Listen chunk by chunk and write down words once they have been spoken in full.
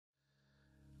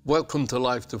Welcome to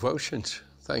Life Devotions.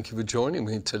 Thank you for joining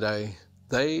me today.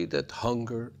 They that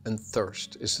hunger and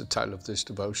thirst is the title of this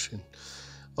devotion.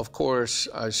 Of course,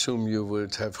 I assume you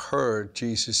would have heard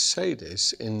Jesus say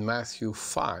this in Matthew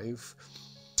 5,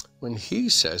 when he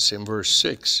says in verse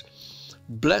 6,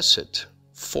 "Blessed,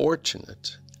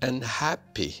 fortunate, and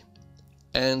happy,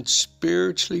 and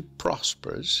spiritually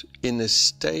prosperous in a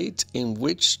state in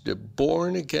which the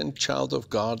born-again child of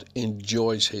God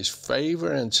enjoys his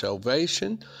favor and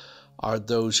salvation are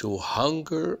those who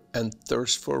hunger and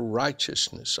thirst for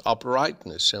righteousness,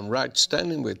 uprightness, and right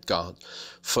standing with God,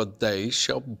 for they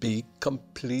shall be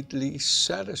completely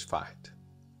satisfied.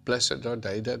 Blessed are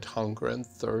they that hunger and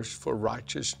thirst for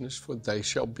righteousness, for they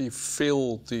shall be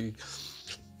filled," the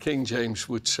King James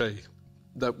would say.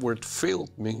 That word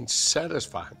filled means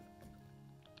satisfied.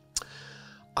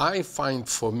 I find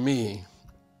for me,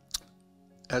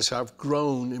 as I've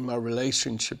grown in my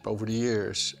relationship over the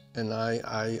years, and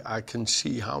I can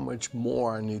see how much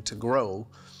more I need to grow,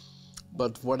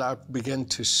 but what I begin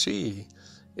to see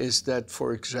is that,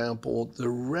 for example, the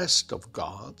rest of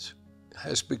God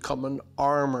has become an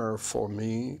armor for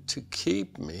me to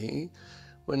keep me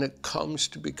when it comes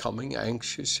to becoming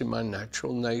anxious in my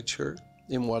natural nature,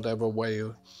 in whatever way,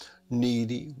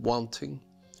 needy, wanting.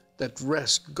 That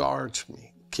rest guards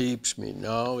me, keeps me.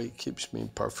 No, he keeps me in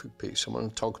perfect peace. I'm going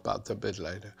to talk about that a bit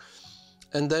later.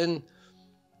 And then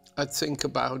I think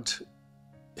about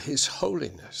his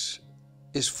holiness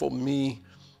is for me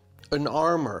an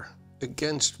armor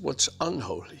against what's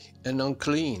unholy and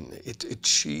unclean. It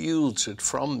shields it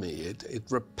from me. It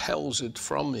repels it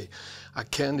from me. I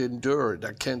can't endure it.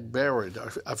 I can't bear it.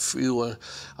 I feel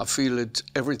it,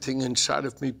 everything inside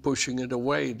of me pushing it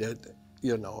away.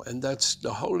 And that's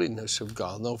the holiness of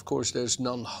God. Now, of course, there's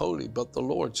none holy but the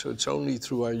Lord. So it's only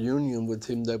through our union with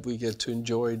him that we get to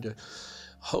enjoy the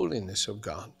holiness of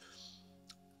God.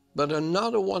 But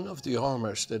another one of the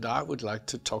armors that I would like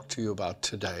to talk to you about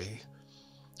today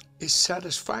is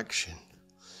satisfaction.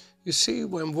 You see,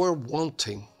 when we're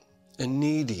wanting and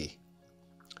needy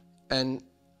and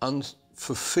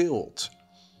unfulfilled,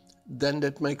 then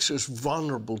that makes us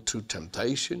vulnerable to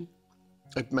temptation.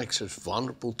 It makes us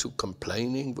vulnerable to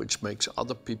complaining, which makes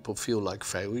other people feel like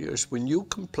failures. When you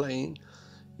complain,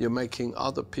 you're making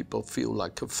other people feel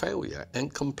like a failure.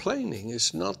 And complaining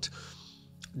is not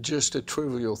just a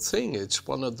trivial thing. It's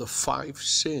one of the 5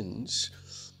 sins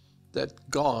that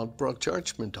God brought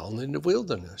judgment on in the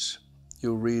wilderness.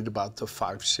 You read about the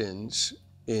 5 sins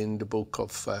in the book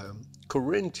of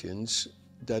Corinthians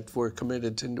that were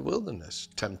committed in the wilderness: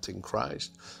 tempting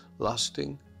Christ,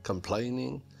 lusting,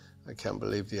 complaining. I can't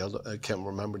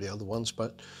remember the other ones,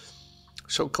 but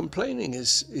so complaining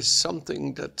is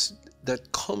something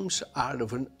that comes out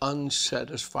of an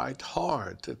unsatisfied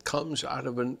heart. It comes out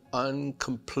of an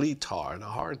incomplete heart, a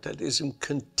heart that isn't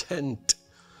content.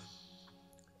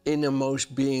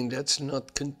 Innermost being that's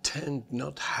not content,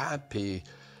 not happy,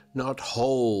 not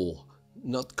whole,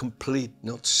 not complete,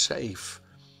 not safe.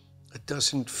 It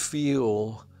doesn't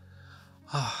feel,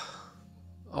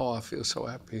 I feel so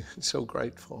happy, so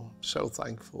grateful, so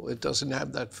thankful. It doesn't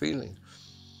have that feeling,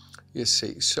 you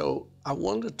see. So I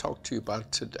want to talk to you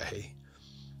about today,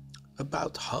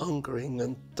 about hungering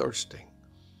and thirsting.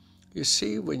 You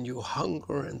see, when you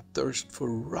hunger and thirst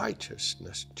for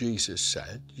righteousness, Jesus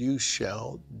said, you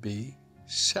shall be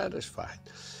satisfied.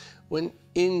 When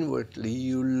inwardly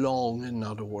you long, in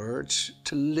other words,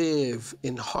 to live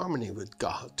in harmony with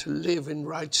God, to live in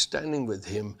right standing with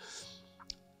him.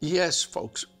 Yes,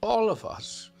 folks, all of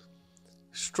us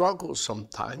struggle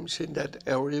sometimes in that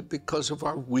area because of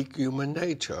our weak human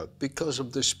nature, because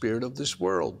of the spirit of this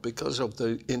world, because of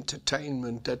the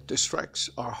entertainment that distracts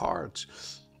our hearts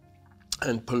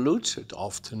and pollutes it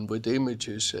often with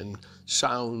images and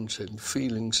sounds and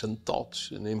feelings and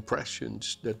thoughts and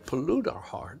impressions that pollute our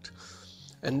heart.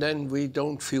 And then we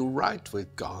don't feel right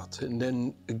with God. And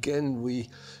then again, we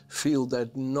feel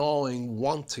that gnawing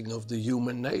wanting of the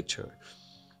human nature.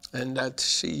 And that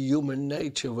human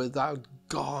nature without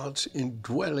God's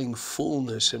indwelling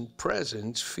fullness and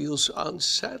presence feels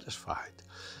unsatisfied.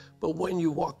 But when you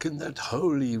walk in that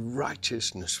holy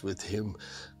righteousness with him,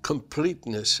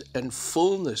 completeness and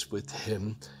fullness with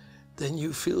him, then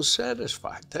you feel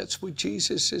satisfied. That's what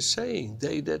Jesus is saying.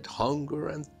 They that hunger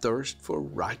and thirst for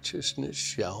righteousness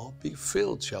shall be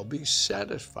filled, shall be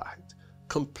satisfied,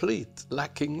 complete,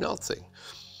 lacking nothing.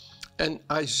 And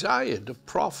Isaiah, the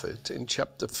prophet, in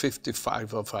chapter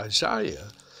 55 of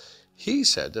Isaiah, he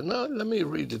said, and now let me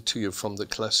read it to you from the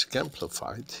Classic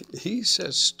Amplified. He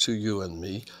says to you and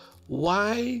me,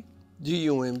 why do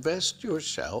you invest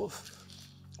yourself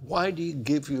Why do you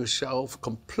give yourself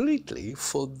completely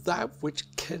for that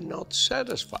which cannot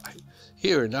satisfy?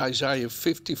 Here in Isaiah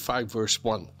 55, verse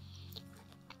 1.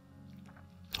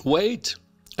 Wait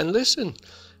and listen,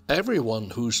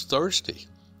 everyone who's thirsty,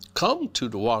 come to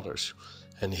the waters,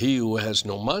 and he who has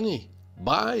no money,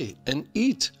 buy and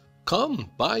eat. Come,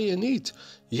 buy and eat.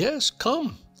 Yes,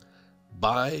 come,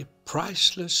 buy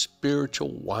priceless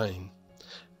spiritual wine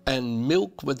and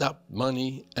milk without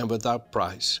money and without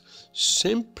price.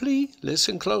 Simply,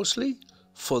 listen closely,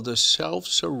 for the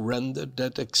self-surrender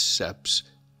that accepts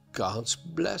God's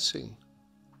blessing.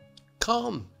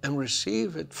 Come and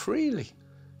receive it freely,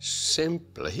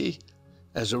 simply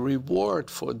as a reward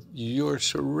for your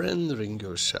surrendering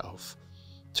yourself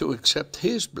to accept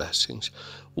His blessings.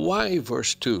 Why,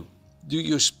 verse 2, do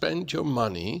you spend your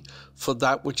money for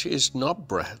that which is not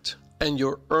bread, and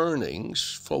your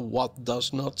earnings for what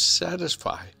does not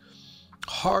satisfy?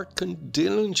 Hearken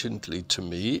diligently to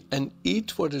me, and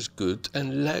eat what is good,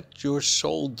 and let your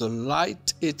soul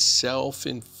delight itself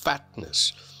in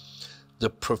fatness, the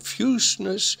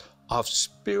profuseness of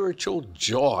spiritual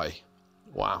joy.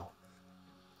 Wow.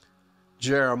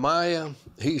 Jeremiah,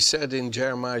 he said in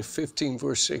Jeremiah 15,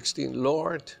 verse 16,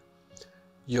 Lord,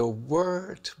 your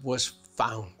word was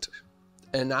found,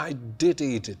 and I did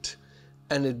eat it,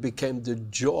 and it became the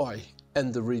joy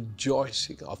and the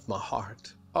rejoicing of my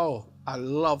heart. Oh, I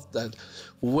love that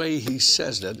way he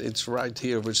says that. It's right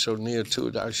here, we're so near to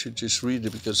it. I should just read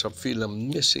it because I feel I'm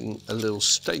missing a little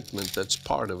statement that's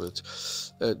part of it.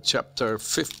 Chapter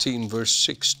 15, verse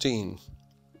 16.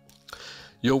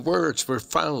 Your words were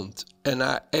found, and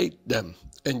I ate them,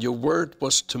 and your word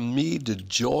was to me the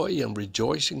joy and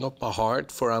rejoicing of my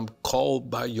heart, for I'm called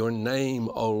by your name,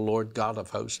 O Lord God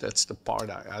of hosts. That's the part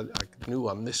I knew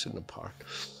I'm missing the part.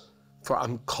 For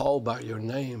I'm called by your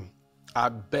name. I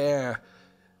bear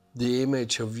the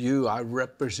image of you. I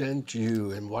represent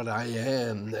you and what I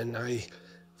am, and I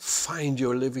find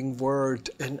your living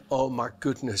word, and oh my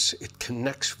goodness, it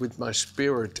connects with my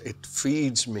spirit. It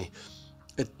feeds me.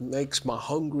 It makes my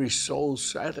hungry soul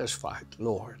satisfied,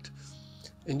 Lord.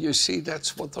 And you see,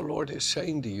 that's what the Lord is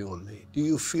saying to you and me. Do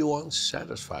you feel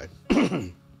unsatisfied?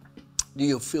 Do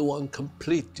you feel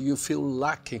incomplete? Do you feel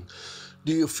lacking?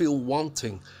 Do you feel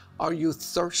wanting? Are you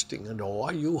thirsting at all?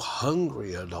 Are you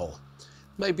hungry at all?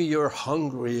 Maybe you're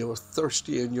hungry or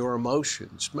thirsty in your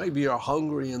emotions. Maybe you're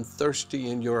hungry and thirsty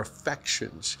in your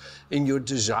affections, in your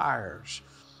desires.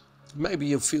 Maybe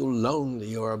you feel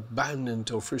lonely or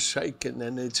abandoned or forsaken,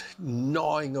 and it's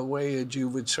gnawing away at you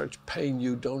with such pain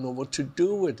you don't know what to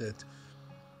do with it.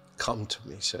 Come to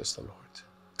me, says the Lord.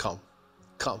 Come,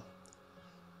 come.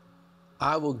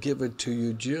 I will give it to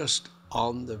you just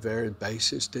on the very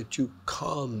basis that you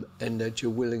come and that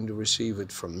you're willing to receive it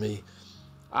from me.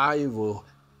 I will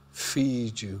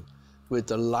feed you with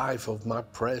the life of my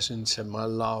presence and my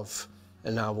love,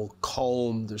 and I will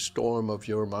calm the storm of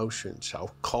your emotions.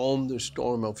 I'll calm the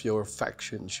storm of your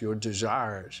affections, your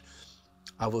desires.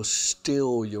 I will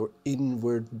still your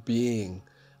inward being.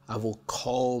 I will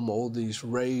calm all these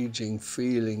raging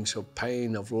feelings of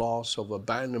pain, of loss, of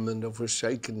abandonment, of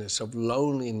forsakenness, of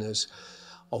loneliness,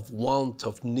 of want,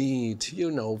 of need. You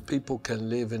know, people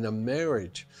can live in a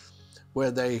marriage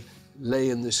where they lay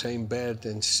in the same bed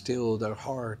and still their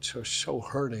hearts are so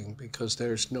hurting because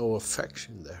there's no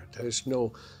affection there. There's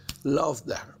no love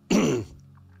there.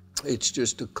 It's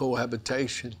just a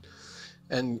cohabitation.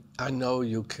 And I know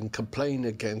you can complain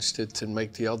against it and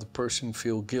make the other person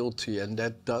feel guilty, and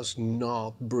that does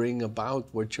not bring about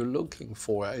what you're looking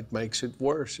for. It makes it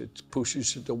worse. It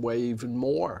pushes it away even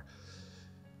more.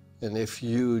 And if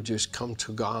you just come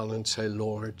to God and say,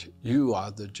 Lord, you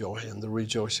are the joy and the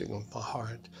rejoicing of my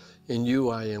heart. In you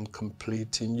I am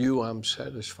complete. In you I'm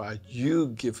satisfied. You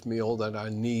give me all that I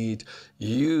need.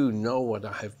 You know what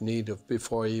I have need of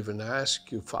before I even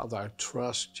ask you. Father, I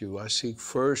trust you. I seek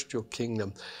first your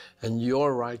kingdom and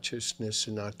your righteousness,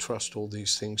 and I trust all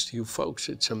these things to you. Folks,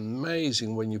 it's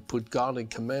amazing when you put God in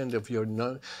command of your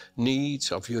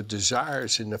needs, of your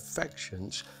desires and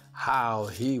affections, how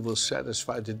he will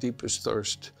satisfy the deepest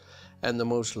thirst and the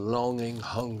most longing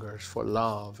hungers for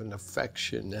love and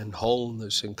affection and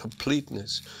wholeness and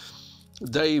completeness.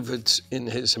 David, in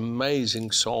his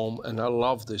amazing psalm, and I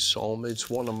love this psalm, it's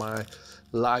one of my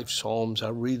life psalms, I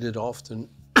read it often,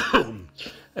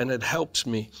 and it helps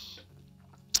me.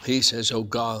 He says, "O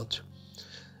God,"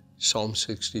 Psalm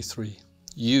 63,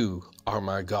 "you are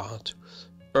my God.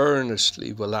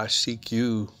 Earnestly will I seek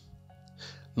you.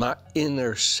 My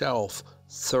inner self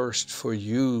thirsts for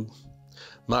you.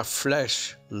 My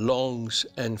flesh longs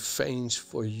and faints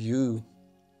for you."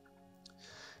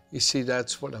 You see,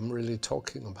 that's what I'm really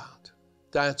talking about.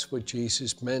 That's what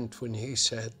Jesus meant when he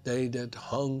said, they that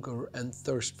hunger and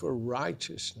thirst for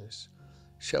righteousness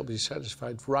shall be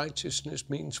satisfied. Righteousness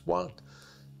means what?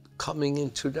 Coming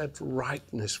into that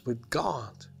rightness with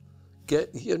God.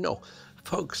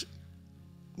 Folks,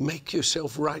 make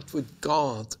yourself right with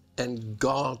God, and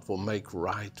God will make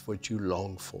right what you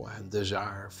long for and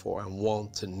desire for and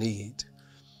want and need.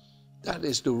 That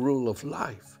is the rule of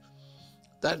life.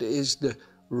 That is the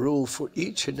rule for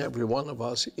each and every one of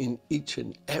us in each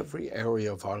and every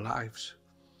area of our lives.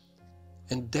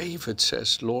 And David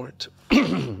says, Lord,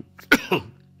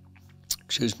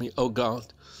 excuse me, oh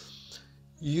God,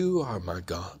 you are my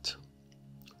God.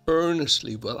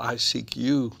 Earnestly will I seek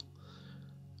you.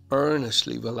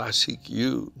 Earnestly will I seek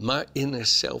you. My inner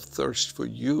self thirsts for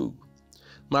you.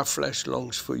 My flesh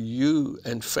longs for you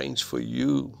and faints for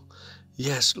you.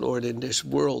 Yes, Lord, in this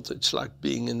world, it's like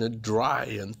being in a dry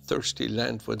and thirsty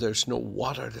land where there's no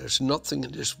water. There's nothing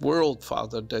in this world,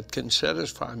 Father, that can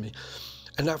satisfy me.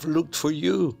 And I've looked for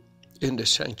you in the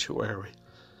sanctuary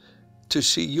to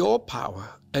see your power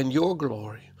and your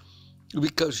glory,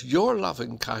 because your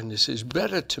loving kindness is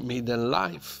better to me than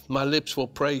life. My lips will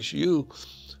praise you,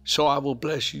 so I will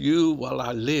bless you while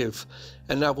I live,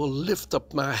 and I will lift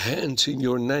up my hands in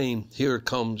your name. Here it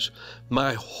comes.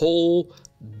 My whole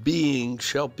being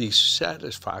shall be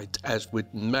satisfied as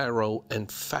with marrow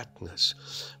and fatness.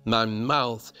 My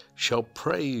mouth shall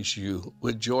praise you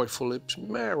with joyful lips.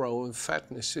 Marrow and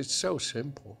fatness, it's so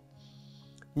simple.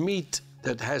 Meat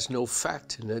that has no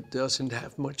fat in it doesn't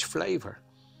have much flavor.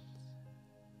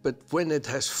 But when it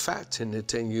has fat in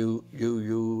it and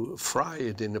you fry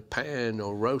it in a pan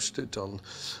or roast it on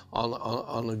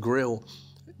a grill,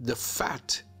 the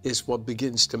fat is what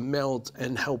begins to melt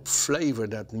and help flavor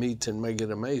that meat and make it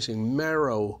amazing.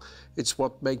 Marrow, it's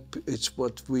what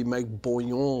we make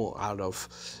bouillon out of.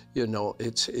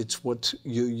 It's what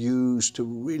you use to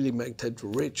really make that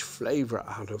rich flavor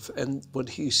out of. And what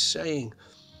he's saying,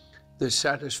 the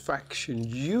satisfaction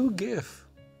you give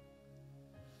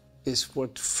is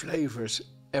what flavors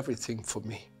everything for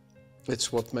me.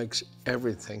 It's what makes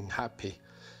everything happy.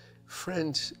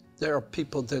 Friends, there are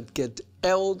people that get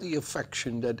all the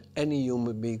affection that any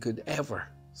human being could ever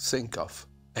think of,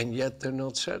 and yet they're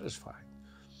not satisfied.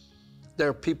 There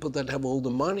are people that have all the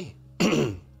money,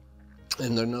 and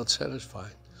they're not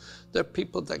satisfied. There are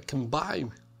people that can buy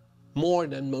more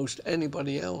than most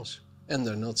anybody else, and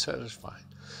they're not satisfied.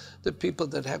 There are people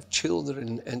that have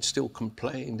children and still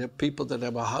complain. There are people that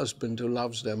have a husband who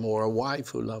loves them or a wife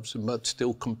who loves them but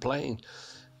still complain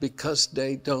because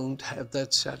they don't have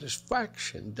that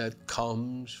satisfaction that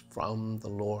comes from the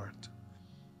Lord.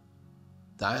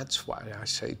 That's why I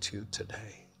say to you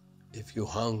today, if you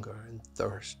hunger and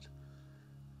thirst,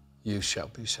 you shall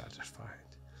be satisfied.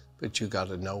 But you got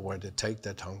to know where to take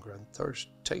that hunger and thirst.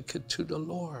 Take it to the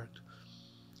Lord.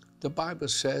 The Bible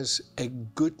says a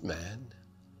good man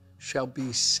shall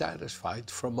be satisfied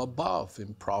from above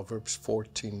in Proverbs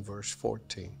 14, verse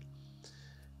 14.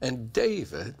 And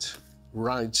David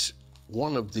writes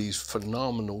one of these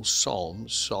phenomenal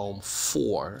psalms, Psalm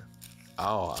 4.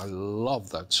 Oh, I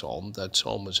love that psalm. That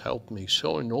psalm has helped me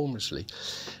so enormously.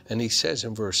 And he says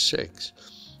in verse 6,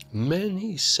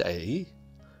 many say,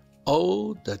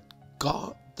 oh,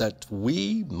 that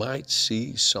we might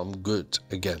see some good.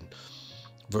 Again,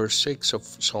 verse 6 of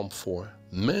Psalm 4,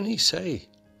 many say,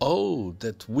 oh,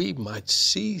 that we might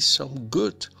see some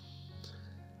good.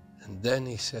 And then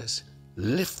he says,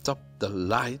 lift up the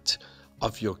light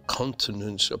of your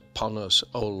countenance upon us,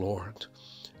 O Lord.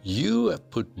 You have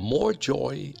put more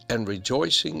joy and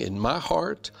rejoicing in my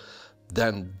heart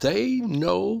than they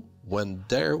know when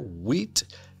their wheat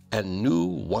and new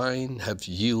wine have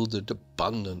yielded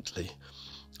abundantly.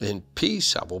 In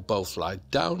peace I will both lie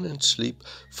down and sleep,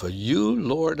 for you,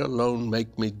 Lord, alone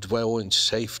make me dwell in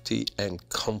safety and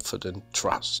confident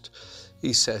trust.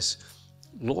 He says,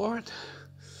 Lord,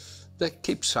 they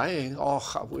keep saying,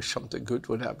 oh, I wish something good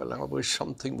would happen. I wish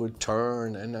something would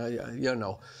turn, and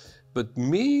But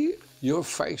me, your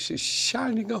face is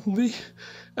shining on me,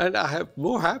 and I have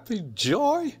more happy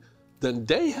joy than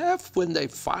they have when they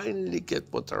finally get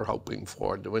what they're hoping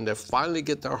for, when they finally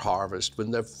get their harvest, when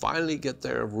they finally get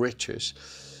their riches.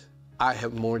 I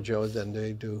have more joy than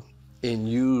they do in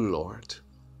you, Lord.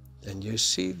 And you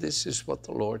see, this is what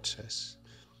the Lord says.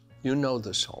 You know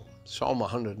the psalm, Psalm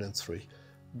 103.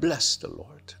 Bless the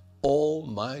Lord, all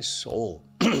my soul,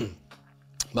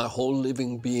 my whole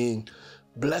living being.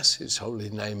 Bless his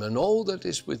holy name and all that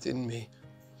is within me.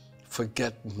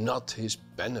 forget not his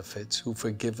benefits, who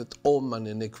forgiveth all mine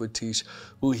iniquities,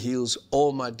 who heals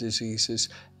all my diseases,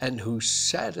 and who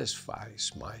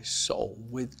satisfies my soul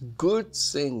with good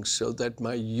things so that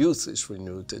my youth is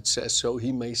renewed. It says, so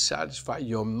he may satisfy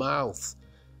your mouth.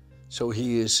 So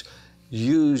he is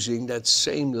using that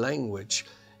same language.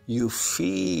 You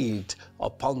feed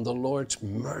upon the Lord's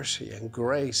mercy and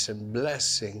grace and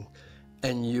blessing,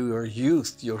 and your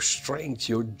youth, your strength,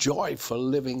 your joy for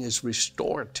living is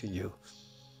restored to you.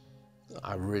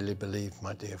 I really believe,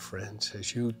 my dear friends,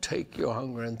 as you take your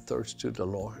hunger and thirst to the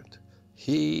Lord,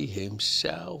 he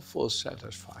himself will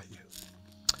satisfy you.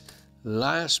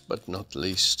 Last but not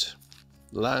least,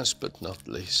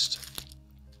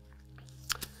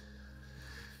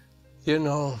 you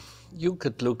know, you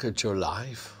could look at your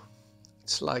life.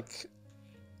 It's like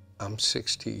I'm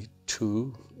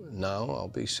 62 now. I'll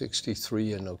be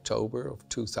 63 in October of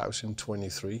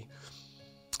 2023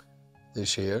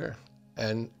 this year.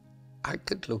 And I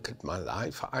could look at my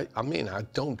life. I mean, I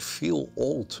don't feel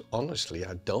old. Honestly,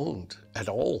 I don't at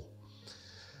all.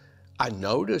 I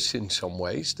notice in some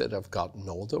ways that I've gotten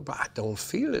older, but I don't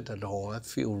feel it at all. I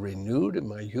feel renewed in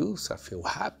my youth. I feel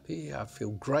happy. I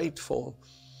feel grateful.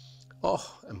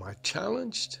 Oh, am I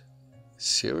challenged?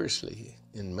 Seriously,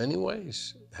 in many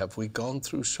ways. Have we gone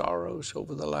through sorrows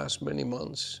over the last many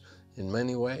months? In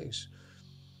many ways.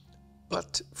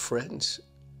 But friends,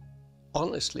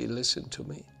 honestly, listen to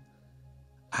me.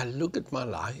 I look at my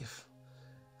life.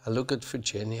 I look at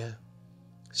Virginia.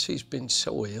 She's been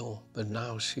so ill, but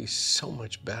now she's so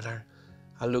much better.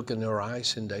 I look in her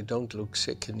eyes and they don't look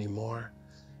sick anymore.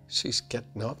 She's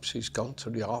getting up, she's gone to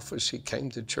the office. She came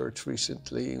to church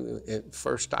recently,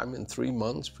 first time in 3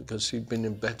 months, because she'd been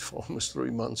in bed for almost 3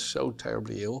 months, so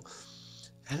terribly ill.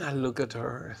 And I look at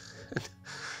her, and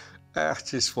I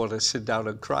just want to sit down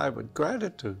and cry with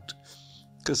gratitude,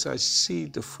 because I see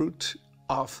the fruit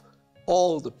of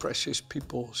all the precious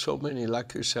people, so many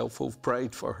like yourself, who've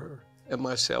prayed for her, and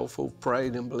myself who've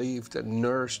prayed and believed and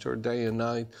nursed her day and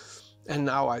night. And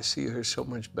now I see her so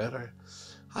much better.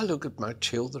 I look at my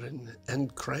children and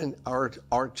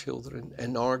our children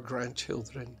and our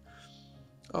grandchildren.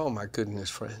 Oh my goodness,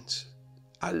 friends.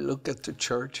 I look at the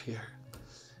church here.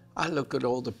 I look at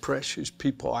all the precious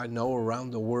people I know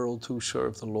around the world who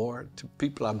serve the Lord, the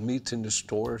people I meet in the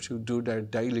stores who do their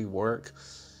daily work.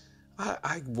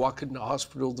 I walk in the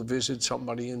hospital to visit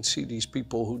somebody and see these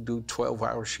people who do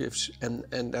 12-hour shifts, and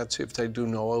that's if they do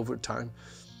no overtime.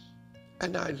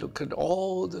 And I look at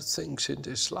all the things in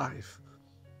this life.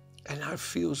 And I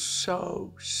feel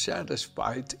so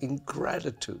satisfied in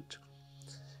gratitude.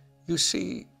 You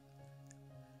see,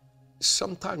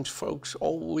 sometimes, folks,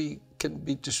 all we can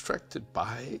be distracted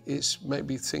by is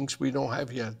maybe things we don't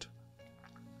have yet,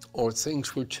 or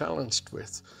things we're challenged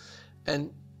with.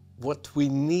 And what we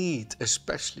need,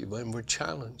 especially when we're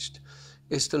challenged,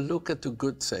 is to look at the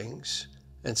good things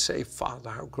and say,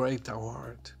 Father, how great thou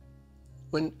art.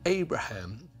 When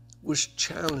Abraham was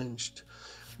challenged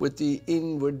with the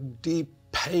inward deep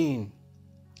pain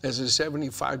as a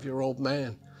 75-year-old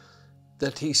man,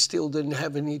 that he still didn't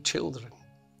have any children,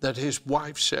 that his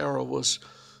wife Sarah was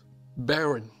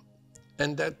barren,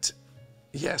 and that,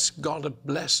 yes, God had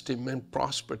blessed him and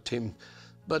prospered him,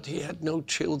 but he had no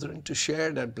children to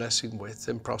share that blessing with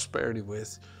and prosperity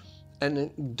with. And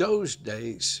in those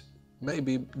days,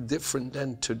 maybe different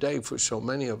than today for so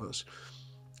many of us,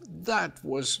 that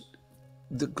was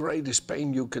the greatest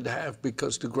pain you could have,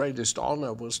 because the greatest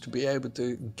honor was to be able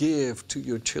to give to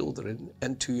your children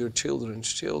and to your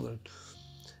children's children.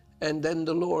 And then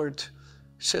the Lord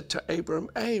said to Abram,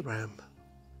 Abram,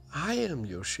 I am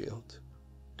your shield.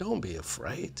 Don't be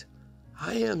afraid.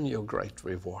 I am your great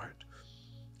reward.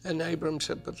 And Abram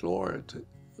said, but Lord,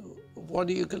 what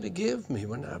are you going to give me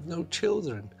when I have no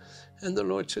children? And the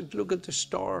Lord said, look at the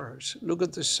stars, look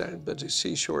at the sand by the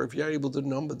seashore. If you're able to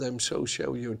number them, so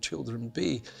shall your children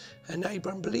be. And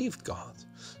Abram believed God.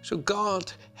 So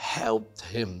God helped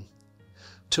him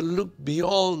to look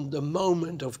beyond the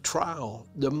moment of trial,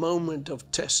 the moment of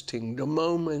testing, the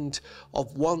moment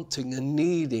of wanting and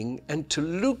needing, and to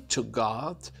look to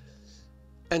God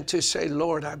and to say,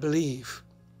 Lord, I believe.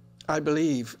 I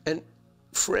believe. And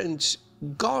friends,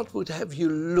 God would have you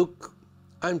look.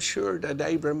 I'm sure that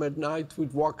Abram at night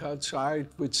would walk outside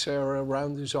with Sarah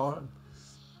around his arm,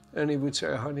 and he would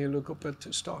say, honey, look up at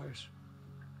the stars.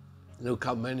 Look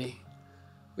how many.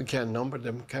 We can't number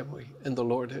them, can we? And the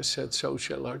Lord has said, so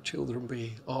shall our children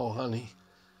be. Oh, honey,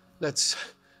 let's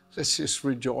just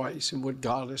rejoice in what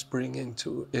God is bringing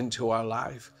into our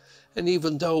life. And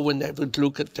even though when they would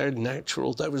look at their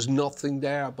natural, there was nothing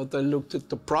there, but they looked at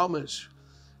the promise.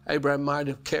 Abraham might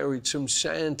have carried some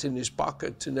sand in his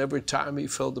pocket, and every time he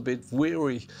felt a bit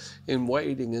weary in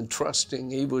waiting and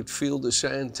trusting, he would feel the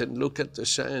sand and look at the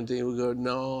sand, and he would go,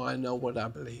 no, I know what I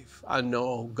believe. I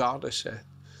know God has said,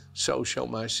 so shall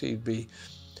my seed be.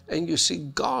 And you see,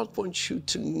 God wants you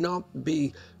to not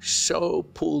be so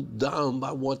pulled down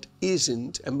by what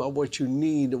isn't and by what you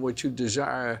need and what you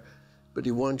desire, but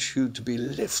he wants you to be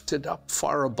lifted up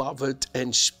far above it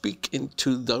and speak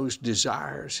into those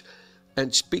desires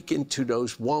and speak into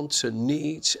those wants and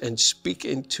needs and speak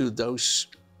into those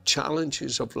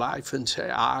challenges of life and say,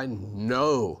 I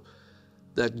know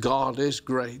that God is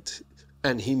great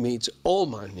and he meets all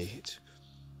my needs.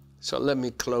 So let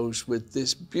me close with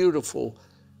this beautiful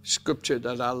scripture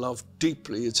that I love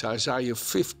deeply. It's Isaiah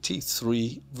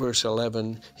 53, verse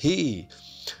 11. He,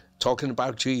 talking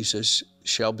about Jesus,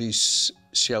 shall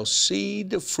see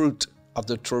the fruit of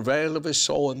the travail of his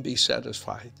soul and be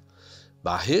satisfied.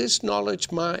 By his knowledge,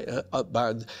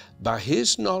 by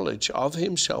his knowledge of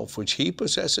himself, which he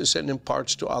possesses and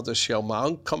imparts to others, shall my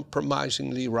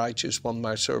uncompromisingly righteous one,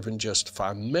 my servant,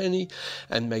 justify many,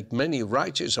 and make many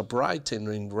righteous, upright, and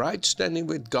in right standing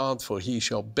with God. For he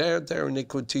shall bear their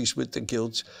iniquities with the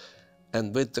guilt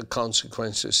and with the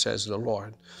consequences, says the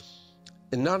Lord.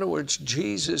 In other words,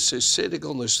 Jesus is sitting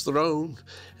on his throne,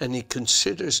 and he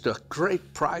considers the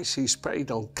great price he's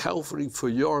paid on Calvary for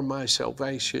your and my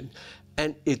salvation.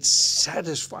 And it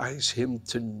satisfies him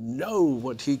to know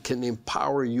what he can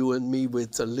empower you and me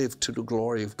with to live to the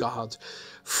glory of God.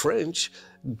 Friends,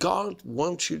 God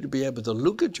wants you to be able to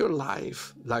look at your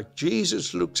life like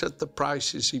Jesus looks at the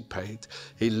prices he paid.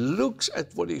 He looks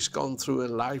at what he's gone through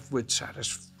in life with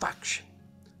satisfaction,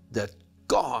 that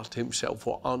God himself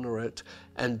will honor it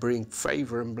and bring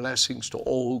favor and blessings to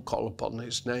all who call upon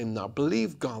his name. Now,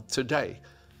 believe God today.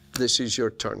 This is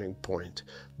your turning point.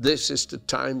 This is the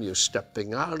time you're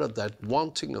stepping out of that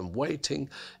wanting and waiting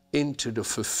into the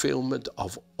fulfillment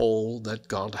of all that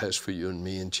God has for you and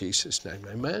me in Jesus' name.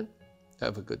 Amen.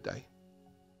 Have a good day.